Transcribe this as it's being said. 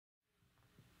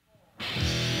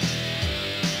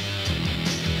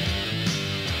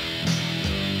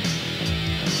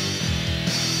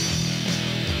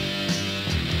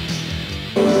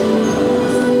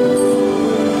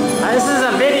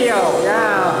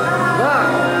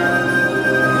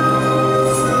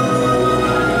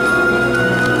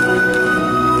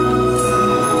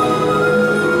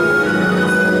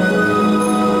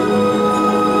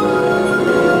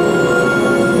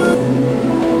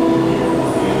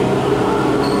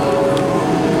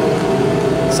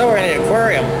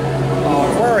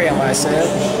I said.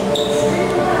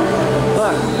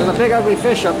 Look, there's a big ugly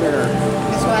fish up there.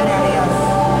 This one or the other?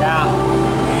 Yeah.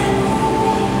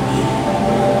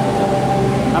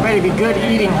 I bet it'd be good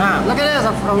eating, huh? Look at this,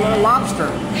 a little lobster.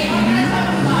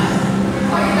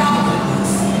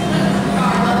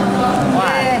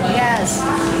 What? Yes.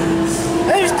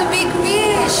 There's the big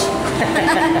fish.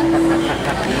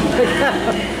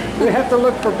 We have to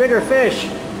look for bigger fish.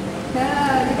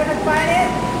 Yeah, you gonna find it?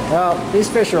 Well, these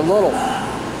fish are little.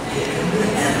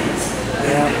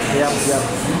 Yep.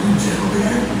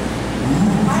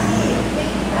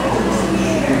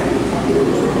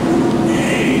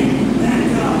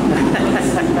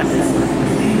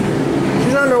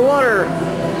 She's underwater.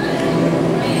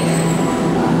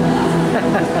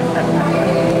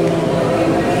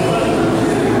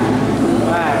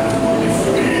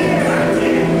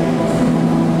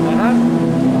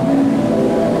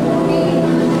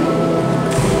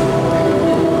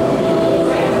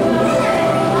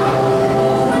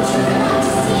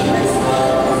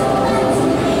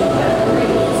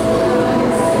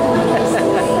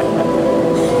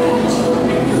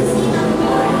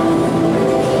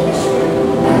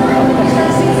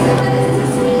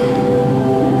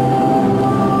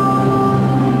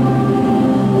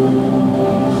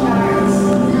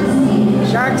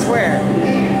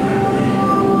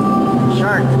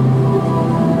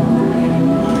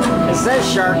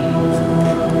 Shark. This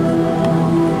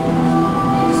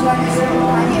one is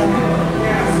aquarium.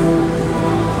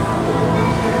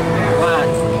 What?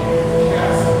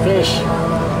 Fish.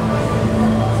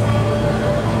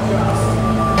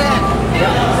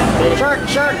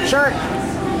 Shark.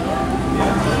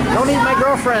 Don't eat my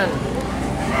girlfriend.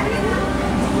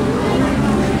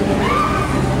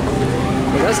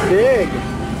 That's big.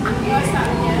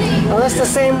 Oh, that's the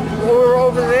same. We were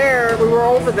over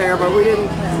there, but we didn't.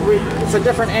 It's a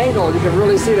different angle. You can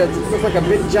really see that. It looks like a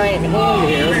big giant hand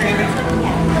here.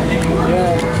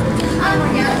 Yeah.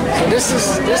 So this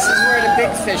is where the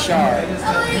big fish are.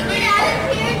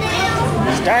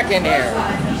 It's dark in here.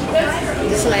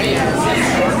 Just like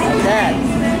that.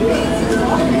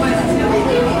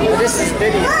 This is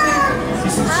Bhebie.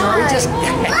 We just.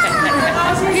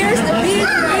 Here's the big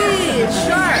fish.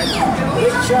 Shark.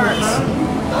 Big sharks.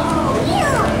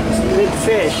 Big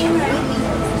fish.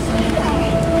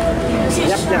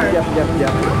 Yep.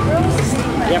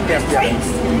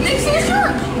 Next is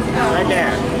shark. Right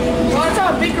there. Well, it's a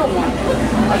bigger one.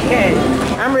 Okay,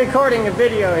 I'm recording a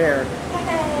video here.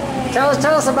 Tell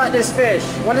us about this fish.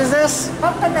 What is this?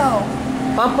 Pompano.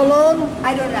 Pampalon?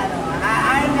 I don't know.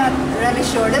 I'm not really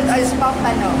sure. That is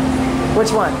pompano.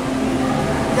 Which one?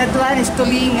 That one is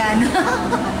tulingan.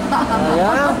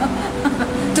 Yeah?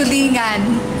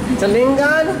 Tulingan.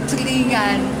 Talingan?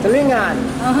 Talingan.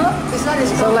 This one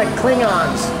is So like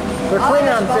Klingons. They're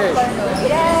Klingon fish.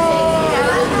 Yay!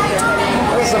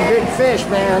 Those are some big fish,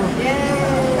 man.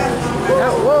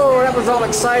 Whoa, that was all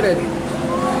excited. Oh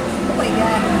my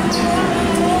god.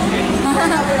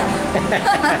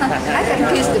 I can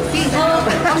kiss the fish.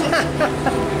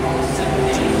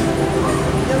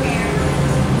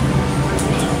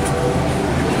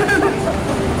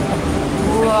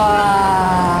 Wow.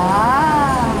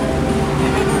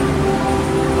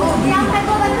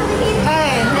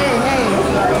 Hey.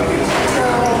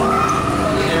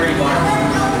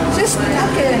 Just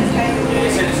talking.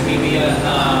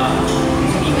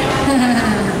 I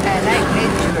like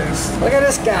pictures. Look at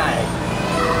this guy.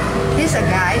 He's a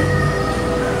guy.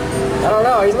 I don't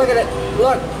know, he's looking at,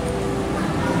 look.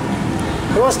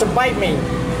 He wants to bite me.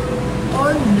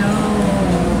 Oh no.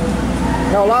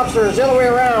 No, lobsters, the other way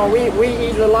around. We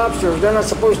eat the lobsters. They're not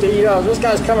supposed to eat us. This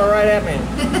guy's coming right at me.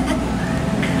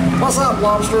 What's up,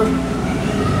 lobster?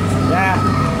 Yeah.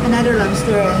 Another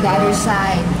lobster on the other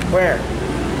side. Where?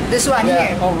 This one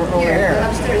here. Over here. The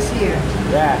lobster is here.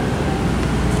 Yeah.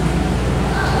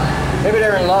 Maybe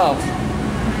they're in love.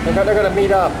 They're going to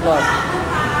meet up. Look.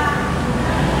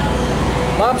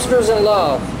 Lobsters in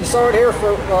love. You saw it here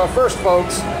first,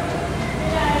 folks.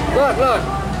 Look.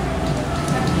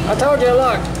 I told you,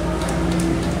 look.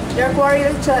 They're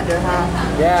quarreling each other, huh?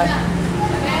 Yeah.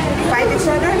 Fight each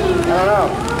other? I don't know.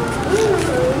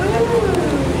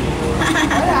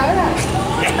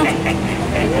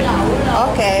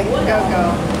 Okay, go.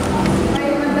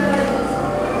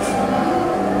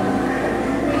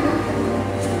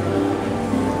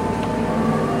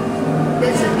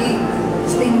 That's a big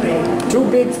stingray. Two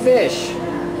big fish.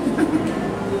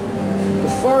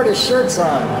 With Florida shirts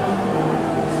on.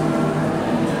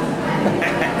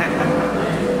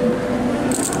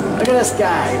 Look at this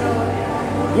guy.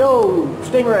 Yo,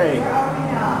 stingray.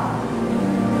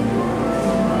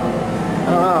 I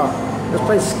don't know. This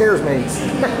place scares me.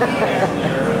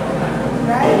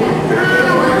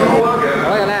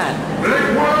 Look at that.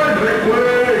 Make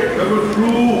way, number 2.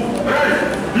 Hey,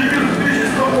 biggest fish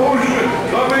in the ocean,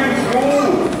 coming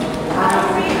through.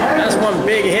 That's one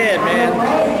big head, man.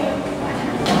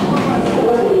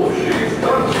 Oh, she's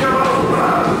touching about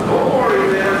that. Don't worry,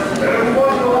 man.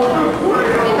 Everyone knows the way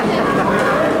out.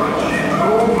 But she's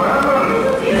no matter.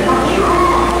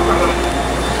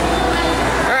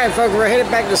 Alright folks, we're headed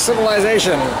back to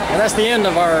civilization. And that's the end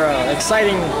of our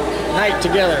exciting night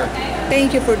together.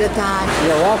 Thank you for the time.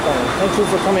 You're welcome. Thank you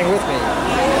for coming with me.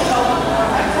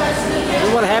 This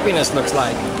is what happiness looks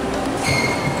like.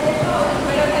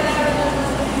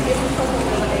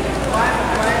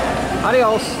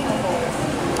 Adios.